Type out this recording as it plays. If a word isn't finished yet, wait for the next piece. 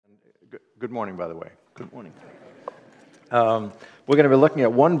Good morning, by the way. Good morning. We're going to be looking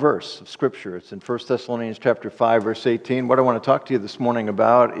at one verse of Scripture. It's in 1 Thessalonians chapter 5, verse 18. What I want to talk to you this morning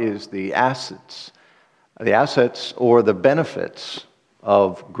about is the assets or the benefits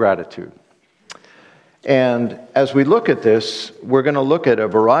of gratitude. And as we look at this, we're going to look at a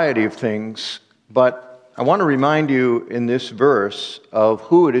variety of things, but I want to remind you in this verse of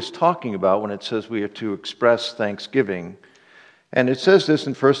who it is talking about when it says we are to express thanksgiving. And it says this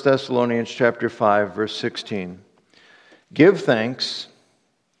in 1 Thessalonians chapter 5, verse 16. Give thanks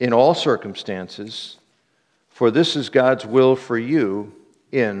in all circumstances, for this is God's will for you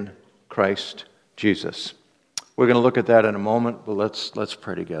in Christ Jesus. We're going to look at that in a moment, but let's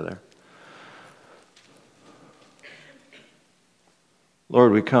pray together.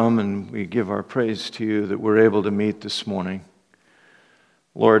 Lord, we come and we give our praise to you that we're able to meet this morning.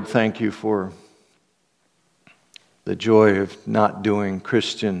 Lord, thank you for the joy of not doing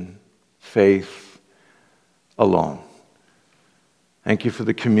Christian faith alone. Thank you for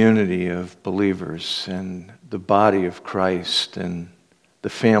the community of believers and the body of Christ and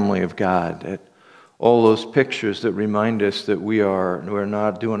the family of God. All those pictures that remind us that we're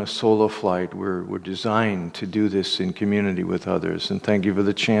not doing a solo flight. We're designed to do this in community with others. And thank you for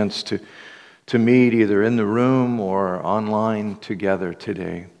the chance to meet either in the room or online together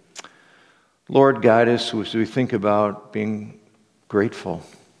today. Lord, guide us as we think about being grateful,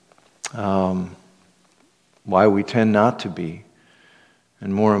 why we tend not to be,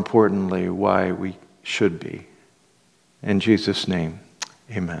 and more importantly, why we should be. In Jesus' name,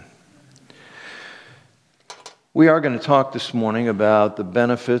 amen. We are going to talk this morning about the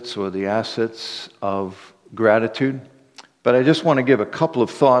benefits or the assets of gratitude, but I just want to give a couple of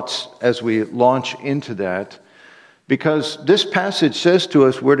thoughts as we launch into that, because this passage says to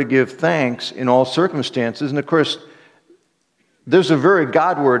us we're to give thanks in all circumstances, and of course, there's a very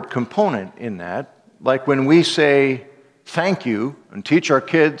Godward component in that. Like when we say thank you and teach our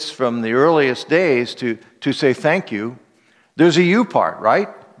kids from the earliest days to say thank you, there's a you part, right?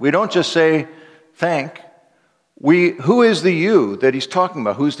 We don't just say thank. Who is the you that he's talking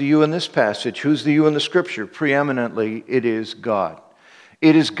about? Who's the you in this passage? Who's the you in the Scripture? Preeminently, it is God.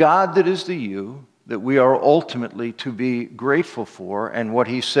 It is God that is the you that we are ultimately to be grateful for, and what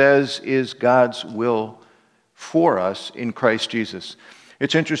he says is God's will for us in Christ Jesus.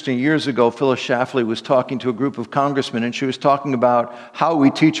 It's interesting, years ago, Phillips Schalfly was talking to a group of congressmen, and she was talking about how we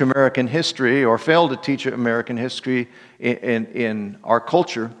teach American history, or fail to teach American history in our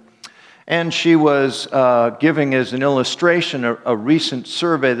culture. And she was giving as an illustration a recent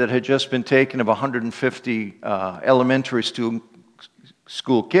survey that had just been taken of 150 elementary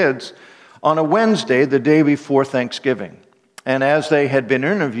school kids on a Wednesday, the day before Thanksgiving. And as they had been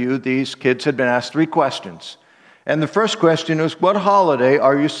interviewed, these kids had been asked 3 questions. And the first question was, what holiday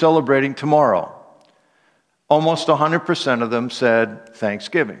are you celebrating tomorrow? Almost 100% of them said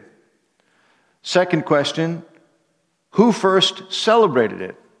Thanksgiving. Second question, who first celebrated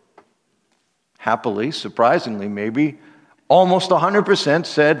it? Happily, surprisingly maybe, almost 100%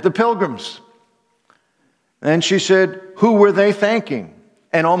 said the pilgrims. And she said, who were they thanking?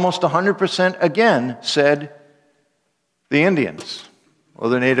 And almost 100% again said the Indians or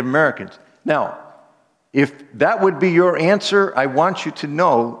the Native Americans. Now, if that would be your answer, I want you to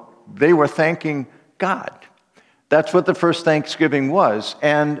know they were thanking God. That's what the first Thanksgiving was.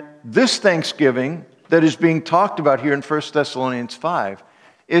 And this Thanksgiving that is being talked about here in 1 Thessalonians 5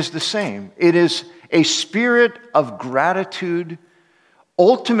 is the same. It is a spirit of gratitude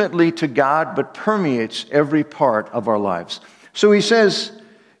ultimately to God, but permeates every part of our lives. So he says,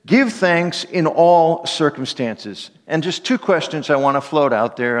 give thanks in all circumstances. And just 2 questions I want to float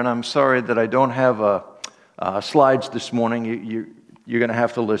out there, and I'm sorry that I don't have slides this morning. You're going to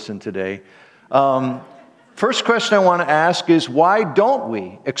have to listen today. First question I want to ask is, why don't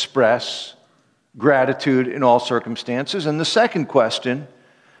we express gratitude in all circumstances? And the second question,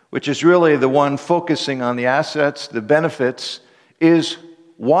 which is really the one focusing on the assets, the benefits, is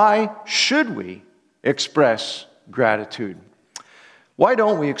why should we express gratitude? Why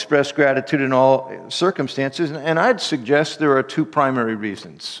don't we express gratitude in all circumstances? And I'd suggest there are 2 primary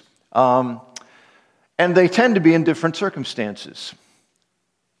reasons. And they tend to be in different circumstances.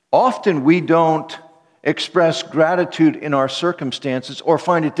 Often we don't express gratitude in our circumstances or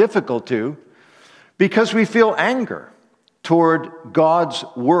find it difficult to because we feel anger toward God's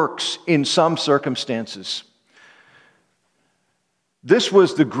works in some circumstances. This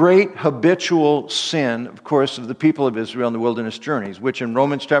was the great habitual sin, of course, of the people of Israel in the wilderness journeys, which in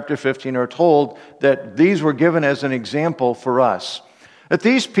Romans chapter 15 are told that these were given as an example for us. That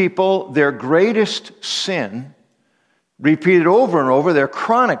these people, their greatest sin Repeated over and over, their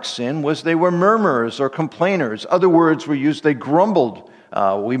chronic sin was they were murmurers or complainers. Other words were used, they grumbled.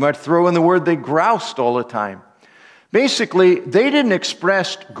 We might throw in the word they groused all the time. Basically, they didn't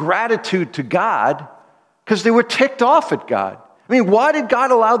express gratitude to God because they were ticked off at God. I mean, why did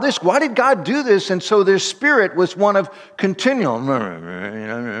God allow this? Why did God do this? And so their spirit was one of continual, why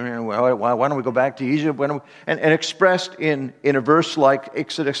don't we go back to Egypt? And expressed in a verse like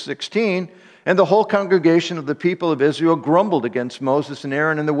Exodus 16, and the whole congregation of the people of Israel grumbled against Moses and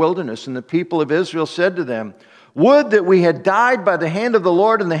Aaron in the wilderness. And the people of Israel said to them, would that we had died by the hand of the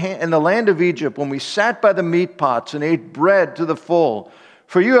Lord in the land of Egypt, when we sat by the meat pots and ate bread to the full.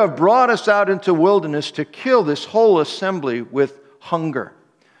 For you have brought us out into wilderness to kill this whole assembly with hunger.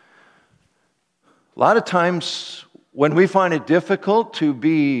 A lot of times when we find it difficult to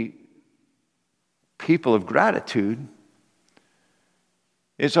be people of gratitude,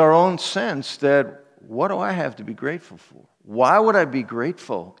 it's our own sense that, what do I have to be grateful for? Why would I be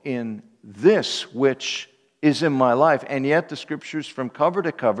grateful in this which is in my life? And yet the scriptures from cover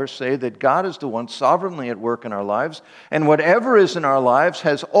to cover say that God is the one sovereignly at work in our lives, and whatever is in our lives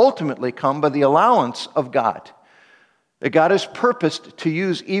has ultimately come by the allowance of God. That God has purposed to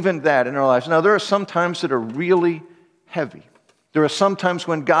use even that in our lives. Now, there are some times that are really heavy. There are some times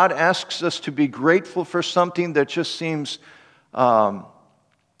when God asks us to be grateful for something that just seems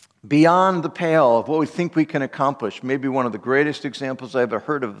beyond the pale of what we think we can accomplish. Maybe one of the greatest examples I ever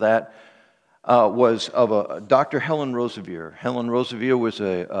heard of that was of Dr. Helen Roseveare. Helen Roseveare was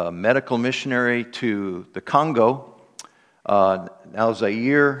a medical missionary to the Congo, now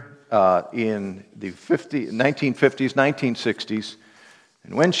Zaire, in the 1950s, 1960s.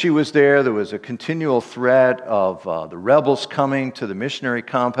 And when she was there was a continual threat of the rebels coming to the missionary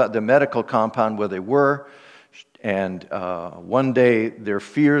compound, the medical compound where they were. And one day their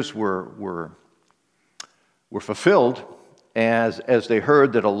fears were fulfilled as they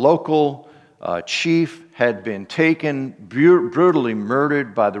heard that a local chief had been taken, brutally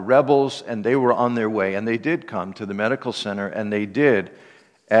murdered by the rebels, and they were on their way. And they did come to the medical center, and they did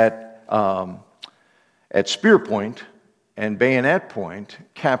at spear point and bayonet point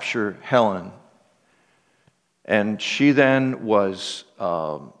capture Helen. And she then was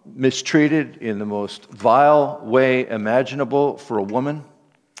mistreated in the most vile way imaginable for a woman.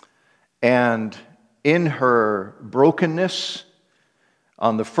 And in her brokenness,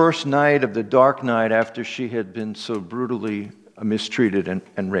 on the first night of the dark night after she had been so brutally mistreated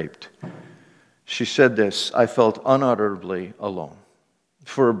and raped, she said this: I felt unutterably alone.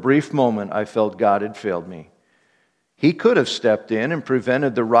 For a brief moment, I felt God had failed me. He could have stepped in and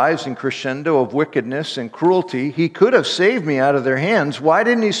prevented the rising crescendo of wickedness and cruelty. He could have saved me out of their hands. Why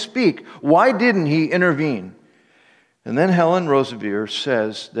didn't he speak? Why didn't he intervene? And then Helen Roseveare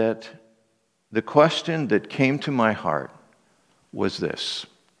says that the question that came to my heart was this: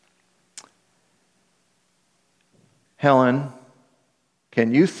 Helen,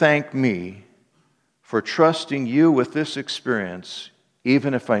 can you thank me for trusting you with this experience,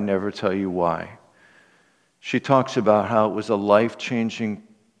 even if I never tell you why? She talks about how it was a life-changing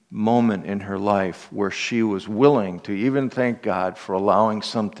moment in her life where she was willing to even thank God for allowing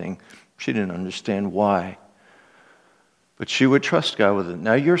something. She didn't understand why, but she would trust God with it.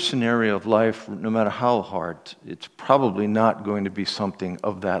 Now, your scenario of life, no matter how hard, it's probably not going to be something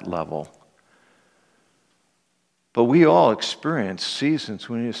of that level. But we all experience seasons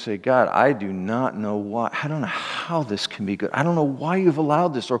when you say, God, I do not know why. I don't know how this can be good. I don't know why you've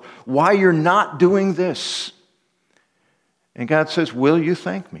allowed this or why you're not doing this. And God says, will you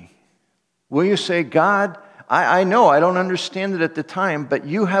thank me? Will you say, God, I know I don't understand it at the time, but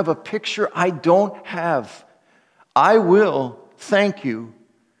you have a picture I don't have. I will thank you.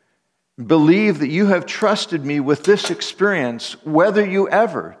 Believe that you have trusted me with this experience, whether you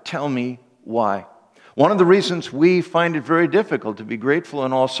ever tell me why. One of the reasons we find it very difficult to be grateful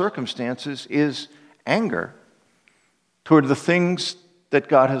in all circumstances is anger toward the things that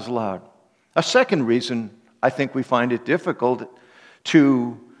God has allowed. A second reason I think we find it difficult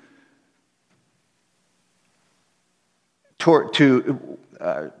I'm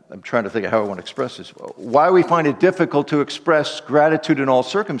trying to think of how I want to express this. Why we find it difficult to express gratitude in all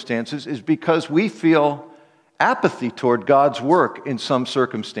circumstances is because we feel apathy toward God's work in some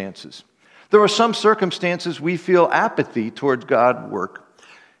circumstances. There are some circumstances we feel apathy towards God's work.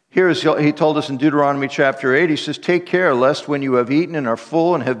 Here he told us in Deuteronomy chapter 8, he says, take care lest when you have eaten and are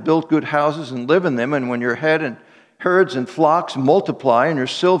full and have built good houses and live in them, and when your herds and flocks multiply and your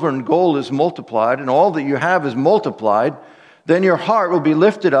silver and gold is multiplied and all that you have is multiplied, then your heart will be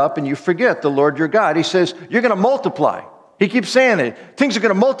lifted up and you forget the Lord your God. He says, you're going to multiply. He keeps saying it. Things are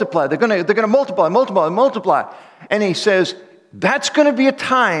going to multiply. They're going to multiply. And he says, that's going to be a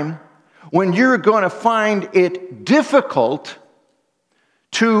time when you're going to find it difficult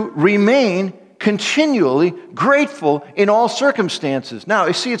to remain continually grateful in all circumstances. Now,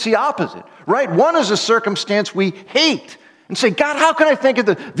 you see, it's the opposite, right? One is a circumstance we hate and say, God, how can I think of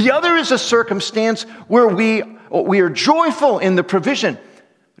this? The other is a circumstance where we are joyful in the provision.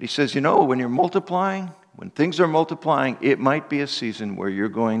 But he says, when you're multiplying, when things are multiplying, it might be a season where you're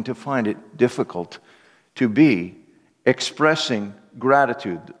going to find it difficult to be expressing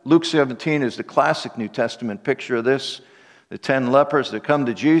gratitude. Luke 17 is the classic New Testament picture of this. The 10 lepers that come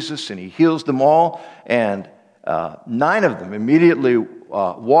to Jesus, and he heals them all, and 9 of them immediately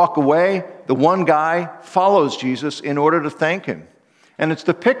walk away. The one guy follows Jesus in order to thank him. And it's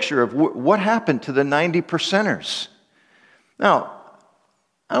the picture of what happened to the 90%ers. Now,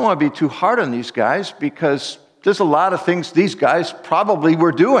 I don't want to be too hard on these guys because there's a lot of things these guys probably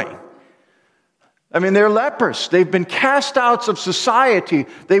were doing. I mean, they're lepers. They've been cast out of society.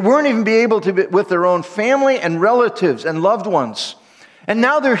 They weren't even be able to be with their own family and relatives and loved ones. And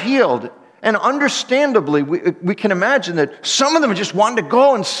now they're healed. And understandably, we can imagine that some of them just wanted to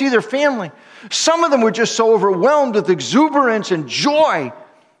go and see their family. Some of them were just so overwhelmed with exuberance and joy.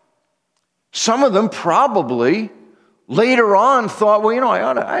 Some of them probably later on thought,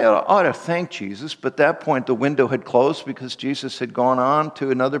 I ought to thank Jesus. But at that point, the window had closed because Jesus had gone on to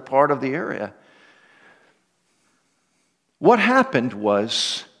another part of the area. What happened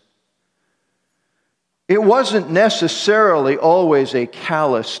was, it wasn't necessarily always a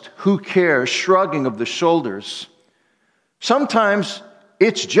calloused, who cares, shrugging of the shoulders. Sometimes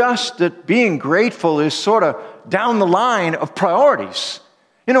it's just that being grateful is sort of down the line of priorities.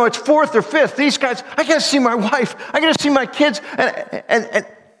 It's fourth or fifth. These guys, I got to see my wife. I got to see my kids.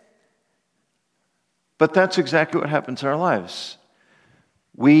 But that's exactly what happens in our lives.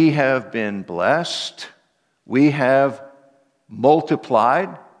 We have been blessed. We have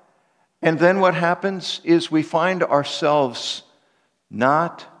multiplied. And then what happens is we find ourselves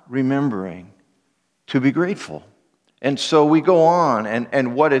not remembering to be grateful. And so we go on,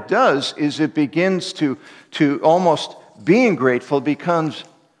 and what it does is it begins to almost being grateful becomes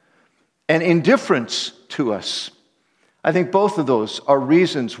an indifference to us. I think both of those are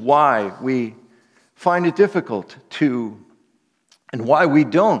reasons why we find it difficult to, and why we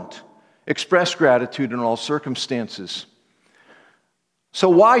don't express gratitude in all circumstances. So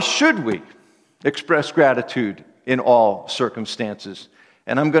why should we express gratitude in all circumstances?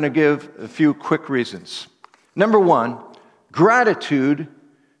 And I'm going to give a few quick reasons. Number one, gratitude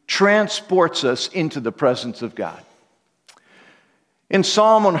transports us into the presence of God. In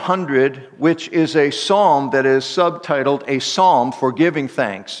Psalm 100, which is a psalm that is subtitled A Psalm for Giving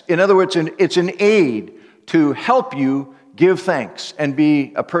Thanks. In other words, it's an aid to help you give thanks and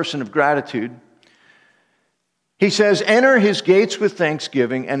be a person of gratitude. He says, enter his gates with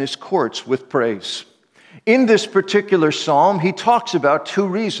thanksgiving and his courts with praise. In this particular psalm, he talks about 2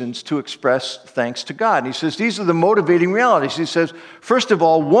 reasons to express thanks to God. And he says these are the motivating realities. He says, first of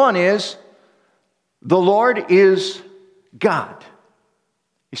all, one is, the Lord is God.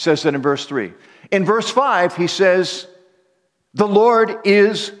 He says that in verse 3. In verse 5, he says, the Lord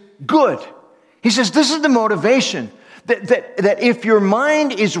is good. He says this is the motivation, that if your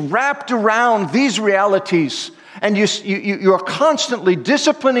mind is wrapped around these realities, and you are constantly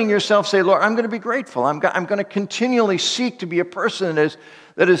disciplining yourself, say, Lord, I'm going to be grateful. I'm going to continually seek to be a person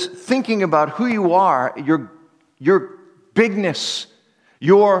that is thinking about who you are, your bigness,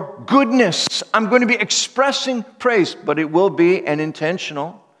 your goodness. I'm going to be expressing praise, but it will be an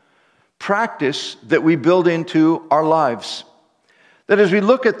intentional practice that we build into our lives. That as we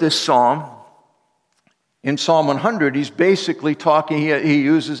look at this psalm, in Psalm 100, he's basically talking, he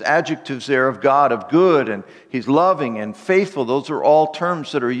uses adjectives there of God, of good, and he's loving and faithful. Those are all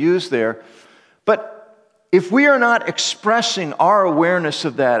terms that are used there. But if we are not expressing our awareness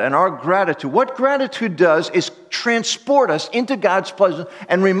of that and our gratitude, what gratitude does is transport us into God's presence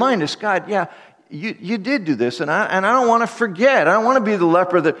and remind us, God, yeah, you did do this, and I don't want to forget. I don't want to be the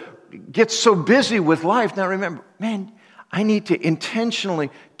leper that gets so busy with life. Now remember, man, I need to intentionally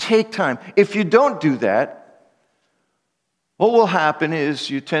take time. If you don't do that, what will happen is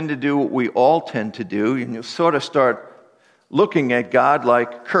you tend to do what we all tend to do, and you'll sort of start looking at God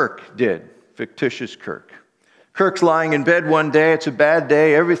like Kirk did, fictitious Kirk. Kirk's lying in bed one day. It's a bad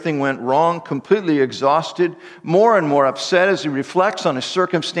day. Everything went wrong, completely exhausted, more and more upset as he reflects on his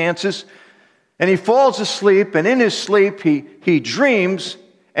circumstances. And he falls asleep, and in his sleep, he dreams,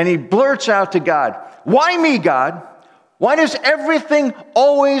 and he blurts out to God, "Why me, God? Why does everything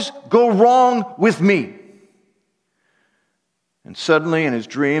always go wrong with me?" And suddenly in his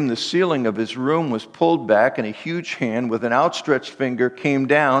dream, the ceiling of his room was pulled back, and a huge hand with an outstretched finger came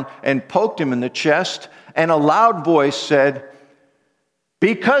down and poked him in the chest, and a loud voice said,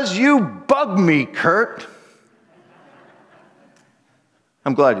 "Because you bug me, Kurt."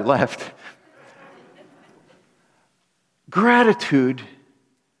 I'm glad you laughed. Gratitude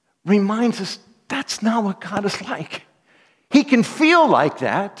reminds us that's not what God is like. He can feel like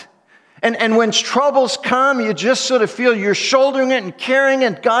that. And when troubles come, you just sort of feel you're shouldering it and carrying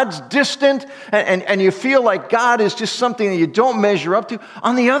it. God's distant, and you feel like God is just something that you don't measure up to.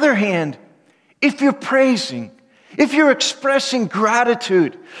 On the other hand, if you're praising, if you're expressing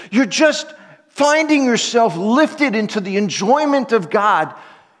gratitude, you're just finding yourself lifted into the enjoyment of God.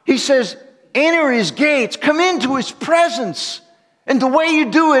 He says, enter his gates, come into his presence. And the way you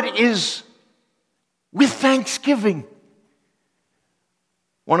do it is with thanksgiving.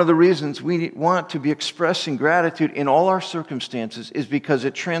 One of the reasons we want to be expressing gratitude in all our circumstances is because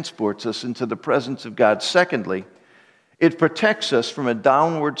it transports us into the presence of God. Secondly, it protects us from a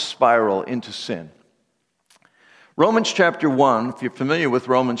downward spiral into sin. Romans chapter 1, if you're familiar with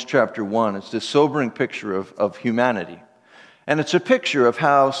Romans chapter 1, it's this sobering picture of humanity. And it's a picture of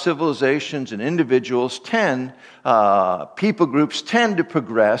how civilizations and individuals people groups tend to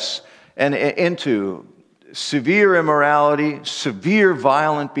progress and into severe immorality, severe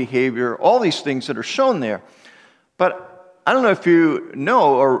violent behavior, all these things that are shown there. But I don't know if you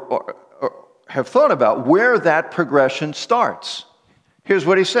know or have thought about where that progression starts. Here's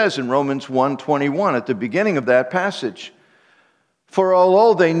what he says in Romans 1:21 at the beginning of that passage. For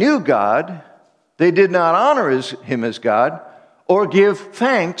although they knew God, they did not honor him as God or give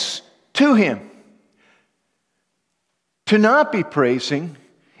thanks to him. To not be praising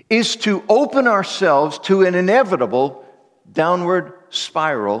is to open ourselves to an inevitable downward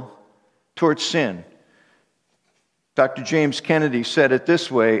spiral towards sin. Dr. James Kennedy said it this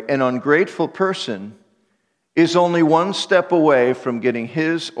way: an ungrateful person is only one step away from getting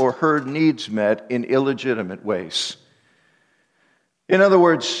his or her needs met in illegitimate ways. In other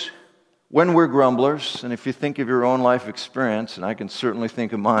words, when we're grumblers, and if you think of your own life experience, and I can certainly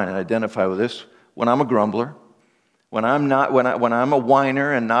think of mine and identify with this, when I'm a grumbler, when I'm a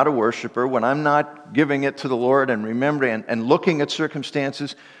whiner and not a worshiper, when I'm not giving it to the Lord and remembering and looking at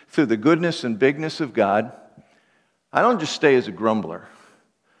circumstances through the goodness and bigness of God, I don't just stay as a grumbler.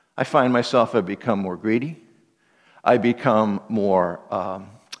 I find myself, I become more greedy. I become more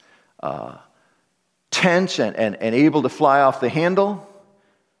tense and able to fly off the handle.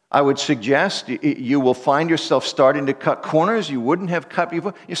 I would suggest you will find yourself starting to cut corners you wouldn't have cut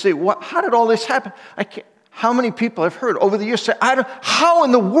before. You say, how did all this happen? How many people I've heard over the years say, how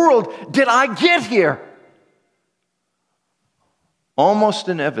in the world did I get here? Almost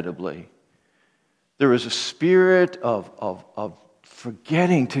inevitably, there is a spirit of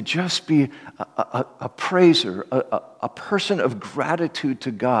forgetting to just be a praiser, a person of gratitude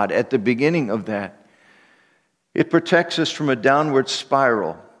to God at the beginning of that. It protects us from a downward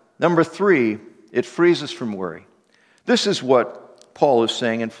spiral. Number 3, it frees us from worry. This is what Paul is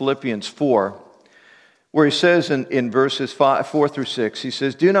saying in Philippians 4, where he says in verses 4 through 6, he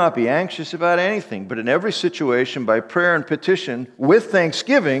says, do not be anxious about anything, but in every situation, by prayer and petition, with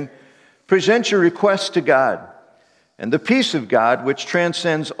thanksgiving, present your requests to God. And the peace of God, which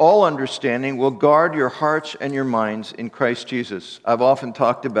transcends all understanding, will guard your hearts and your minds in Christ Jesus. I've often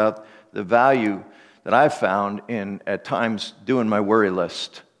talked about the value that I've found in, at times, doing my worry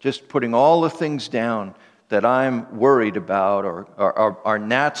list. Just putting all the things down that I'm worried about, or are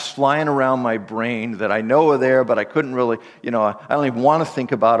gnats flying around my brain that I know are there, but I couldn't really, I don't even want to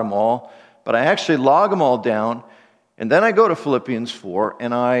think about them all. But I actually log them all down, and then I go to Philippians 4,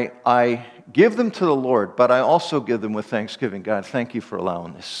 and I give them to the Lord, but I also give them with thanksgiving. God, thank you for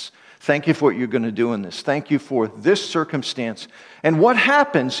allowing this. Thank you for what you're going to do in this. Thank you for this circumstance. And what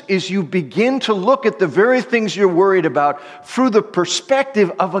happens is you begin to look at the very things you're worried about through the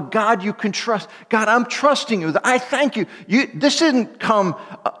perspective of a God you can trust. God, I'm trusting you. I thank you. This didn't come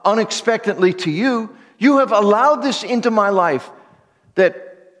unexpectedly to you. You have allowed this into my life.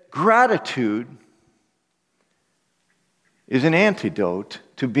 That gratitude is an antidote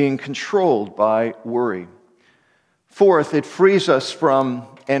to being controlled by worry. Fourth, it frees us from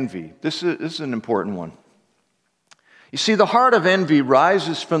envy. This is an important one. You see, the heart of envy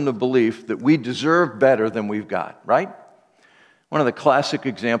rises from the belief that we deserve better than we've got, right? One of the classic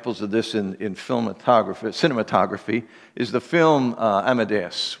examples of this in cinematography is the film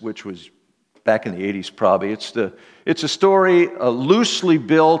Amadeus, which was back in the 80s probably. It's a story loosely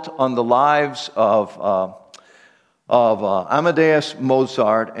built on the lives of Amadeus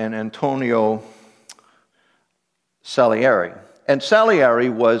Mozart and Antonio Salieri. And Salieri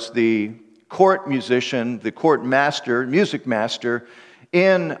was the court musician, the court master, music master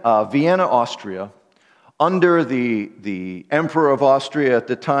in Vienna, Austria, under the Emperor of Austria at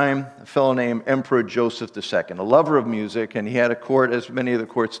the time, a fellow named Emperor Joseph II, a lover of music, and he had a court, as many of the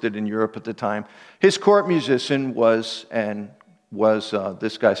courts did in Europe at the time. His court musician was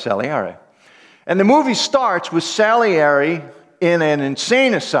this guy Salieri. And the movie starts with Salieri in an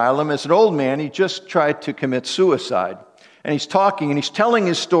insane asylum as an old man. He just tried to commit suicide. And he's talking and he's telling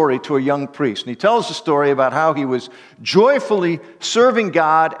his story to a young priest. And he tells the story about how he was joyfully serving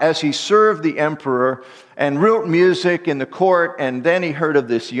God as he served the emperor and wrote music in the court. And then he heard of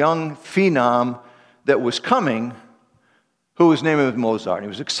this young phenom that was coming, whose name was Mozart. He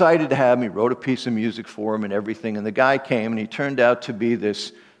was excited to have him. He wrote a piece of music for him and everything. And the guy came and he turned out to be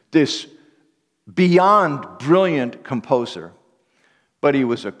this beyond brilliant composer. But he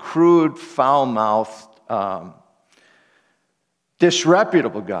was a crude, foul-mouthed,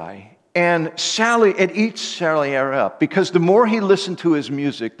 disreputable guy. And it eats Salieri up, because the more he listened to his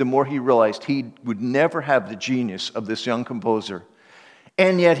music, the more he realized he would never have the genius of this young composer.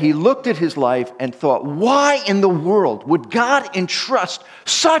 And yet he looked at his life and thought, why in the world would God entrust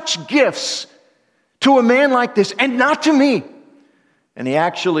such gifts to a man like this and not to me? And he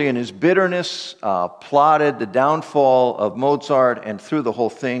actually, in his bitterness, plotted the downfall of Mozart, and through the whole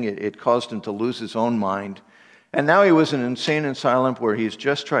thing, it caused him to lose his own mind. And now he was in an insane asylum where he's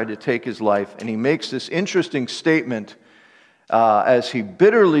just tried to take his life, and he makes this interesting statement as he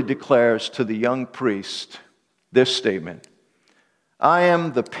bitterly declares to the young priest this statement: I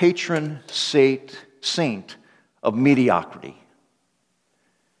am the patron saint of mediocrity.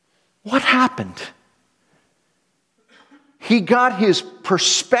 What happened? He got his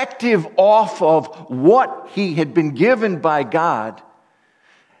perspective off of what he had been given by God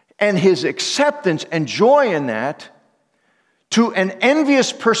and his acceptance and joy in that to an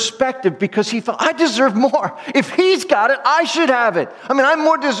envious perspective, because he thought, I deserve more. If he's got it, I should have it. I mean, I'm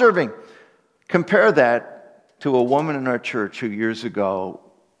more deserving. Compare that to a woman in our church who years ago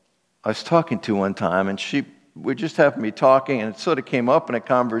I was talking to one time, and we just happened to be talking, and it sort of came up in a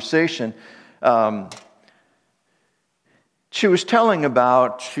conversation. She was telling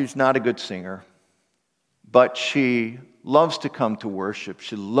about she's not a good singer, but she loves to come to worship.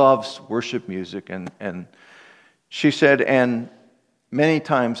 She loves worship music. And she said, and many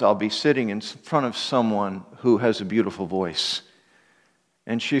times I'll be sitting in front of someone who has a beautiful voice.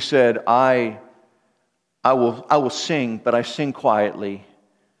 And she said, I will sing, but I sing quietly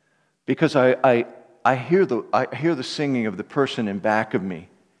because I hear the singing of the person in back of me.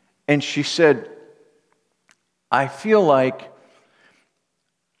 And she said, I feel like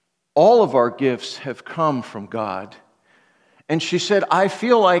all of our gifts have come from God. And she said, I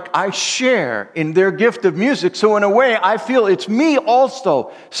feel like I share in their gift of music. So in a way, I feel it's me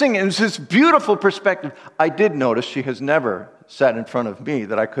also singing. It's this beautiful perspective. I did notice she has never sat in front of me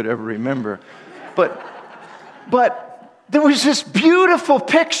that I could ever remember. But there was this beautiful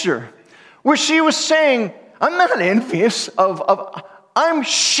picture where she was saying, I'm not envious I'm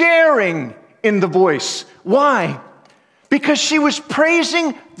sharing in the voice. Why? Because she was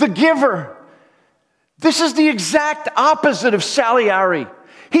praising the giver. This is the exact opposite of Salieri.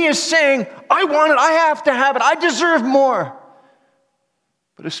 He is saying, I want it, I have to have it, I deserve more.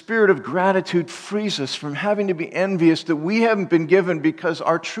 But a spirit of gratitude frees us from having to be envious that we haven't been given, because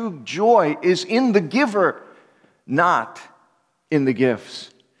our true joy is in the giver, not in the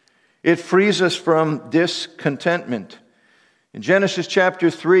gifts. It frees us from discontentment. In Genesis chapter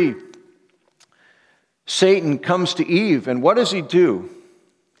 3, Satan comes to Eve, and what does he do?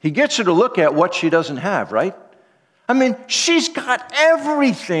 He gets her to look at what she doesn't have, right? I mean, she's got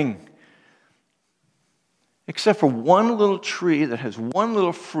everything except for one little tree that has one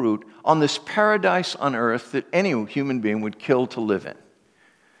little fruit on this paradise on earth that any human being would kill to live in.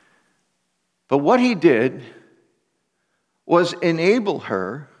 But what he did was enable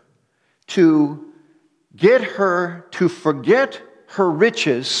her to get her to forget her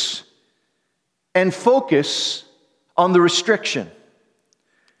riches and focus on the restriction.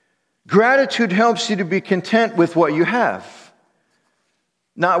 Gratitude helps you to be content with what you have,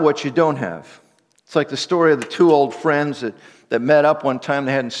 not what you don't have. It's like the story of the two old friends that met up one time.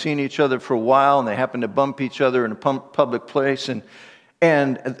 They hadn't seen each other for a while, and they happened to bump each other in a public place. And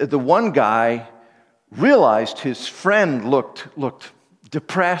the one guy realized his friend looked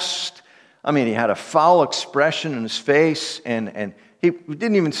depressed. I mean, he had a foul expression in his face, and he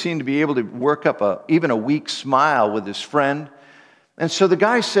didn't even seem to be able to work up even a weak smile with his friend. And so the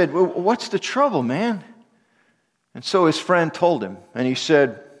guy said, well, what's the trouble, man? And so his friend told him, and he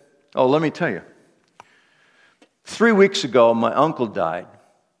said, oh, let me tell you. 3 weeks ago, my uncle died,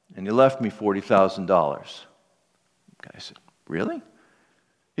 and he left me $40,000. The guy said, really?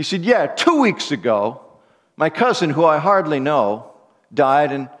 He said, yeah, 2 weeks ago, my cousin, who I hardly know,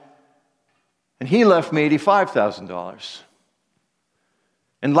 died, and he left me $85,000.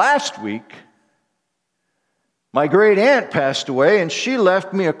 And last week, my great aunt passed away, and she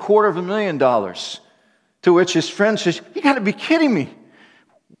left me $250,000. To which his friend says, you got to be kidding me.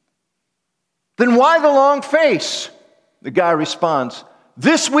 Then why the long face? The guy responds,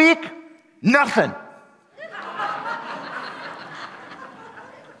 this week, nothing.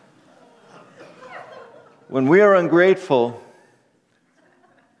 When we are ungrateful,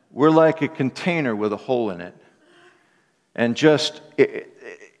 we're like a container with a hole in it. And just,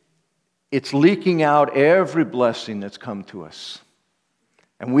 it's leaking out every blessing that's come to us.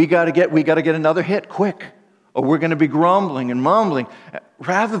 And we got to get another hit quick, or we're going to be grumbling and mumbling.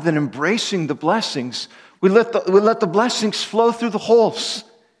 Rather than embracing the blessings, we let the blessings flow through the holes.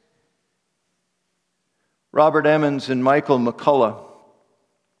 Robert Emmons and Michael McCullough,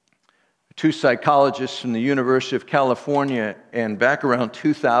 two psychologists from the University of California, and back around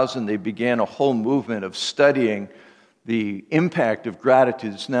 2000, they began a whole movement of studying the impact of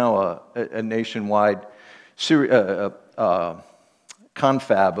gratitude. It's now a nationwide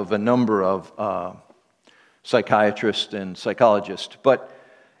confab of a number of psychiatrists and psychologists. But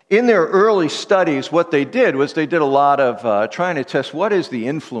in their early studies, what they did was they did a lot of trying to test what is the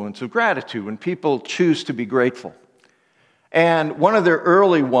influence of gratitude when people choose to be grateful. And one of their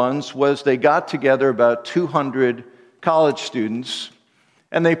early ones was they got together about 200 college students,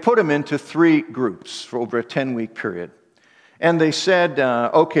 and they put them into 3 groups for over a 10-week period. And they said,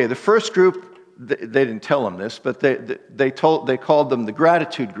 okay, the first group, they didn't tell them this, but they called them the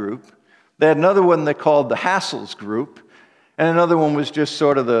gratitude group. They had another one they called the hassles group, and another one was just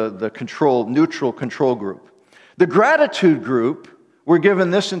sort of the neutral control group. The gratitude group were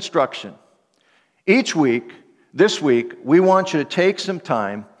given this instruction. This week, we want you to take some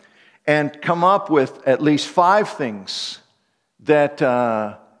time and come up with at least 5 things that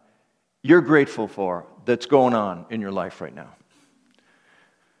you're grateful for that's going on in your life right now.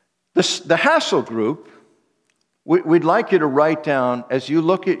 The hassle group, we'd like you to write down, as you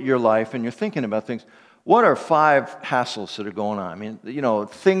look at your life and you're thinking about things, what are 5 hassles that are going on? I mean,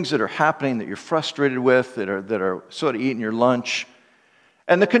 things that are happening that you're frustrated with, that are sort of eating your lunch.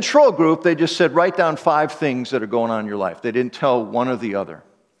 And the control group, they just said, write down 5 things that are going on in your life. They didn't tell one or the other.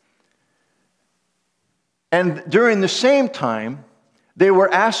 And during the same time, they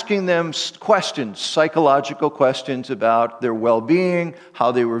were asking them questions, psychological questions about their well-being,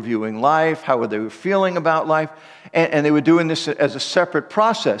 how they were viewing life, how they were feeling about life, and they were doing this as a separate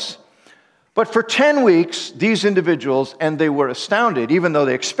process. But for 10 weeks, these individuals, and they were astounded, even though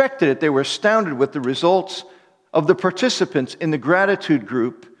they expected it, they were astounded with the results of the participants in the gratitude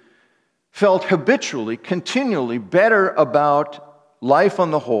group felt habitually, continually better about life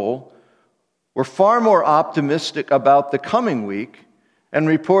on the whole, were far more optimistic about the coming week, and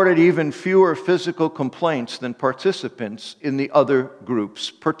reported even fewer physical complaints than participants in the other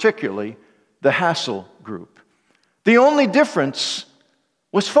groups, particularly the hassle group. The only difference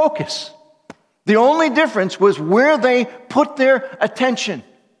was focus. The only difference was where they put their attention.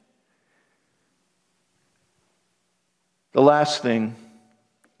 The last thing,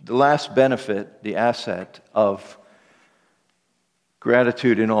 the last benefit, the asset of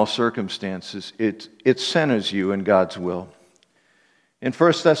gratitude in all circumstances, it centers you in God's will. In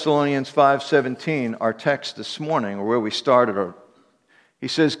 1 Thessalonians 5:17, our text this morning, or where we started, he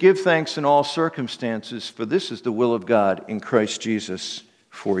says, give thanks in all circumstances, for this is the will of God in Christ Jesus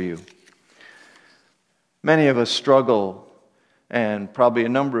for you. Many of us struggle, and probably a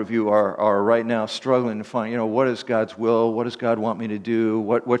number of you are right now struggling to find, what is God's will? What does God want me to do?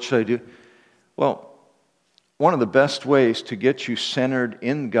 What should I do? Well, one of the best ways to get you centered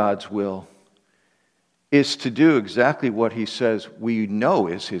in God's will is to do exactly what he says we know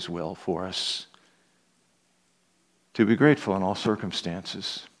is his will for us. To be grateful in all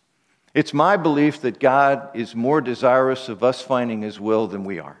circumstances. It's my belief that God is more desirous of us finding his will than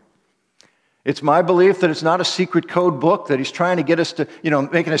we are. It's my belief that it's not a secret code book, that he's trying to get us to,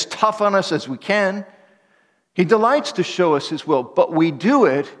 making us tough on us as we can. He delights to show us his will, but we do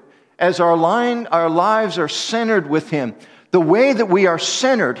it as our lives are centered with him. The way that we are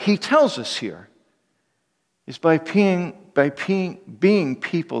centered, he tells us here, is by being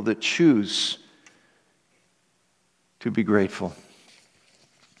people that choose to be grateful.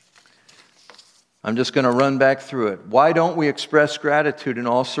 I'm just going to run back through it. Why don't we express gratitude in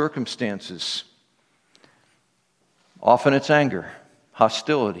all circumstances? Often it's anger,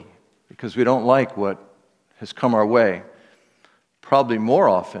 hostility, because we don't like what has come our way, probably more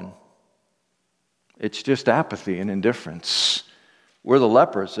often, it's just apathy and indifference. We're the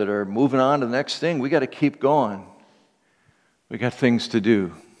lepers that are moving on to the next thing. We got to keep going. We got things to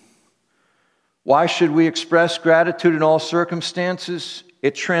do. Why should we express gratitude in all circumstances?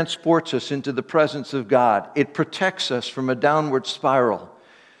 It transports us into the presence of God. It protects us from a downward spiral.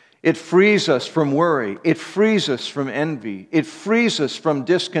 It frees us from worry. It frees us from envy. It frees us from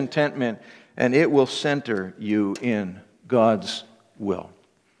discontentment. And it will center you in God's will.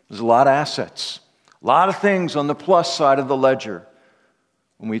 There's a lot of assets, a lot of things on the plus side of the ledger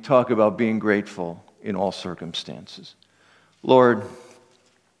when we talk about being grateful in all circumstances. Lord,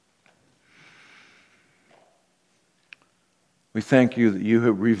 we thank you that you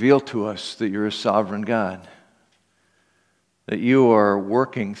have revealed to us that you're a sovereign God, that you are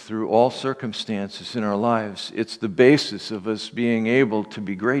working through all circumstances in our lives. It's the basis of us being able to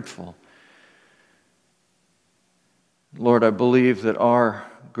be grateful. Lord, I believe that our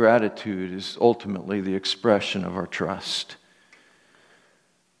gratitude is ultimately the expression of our trust.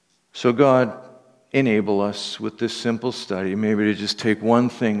 So God, enable us with this simple study, maybe to just take one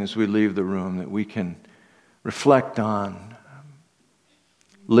thing as we leave the room that we can reflect on,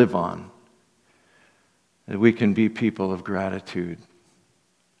 live on, that we can be people of gratitude.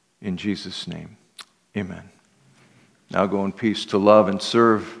 In Jesus' name, amen. Now go in peace to love and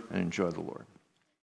serve and enjoy the Lord.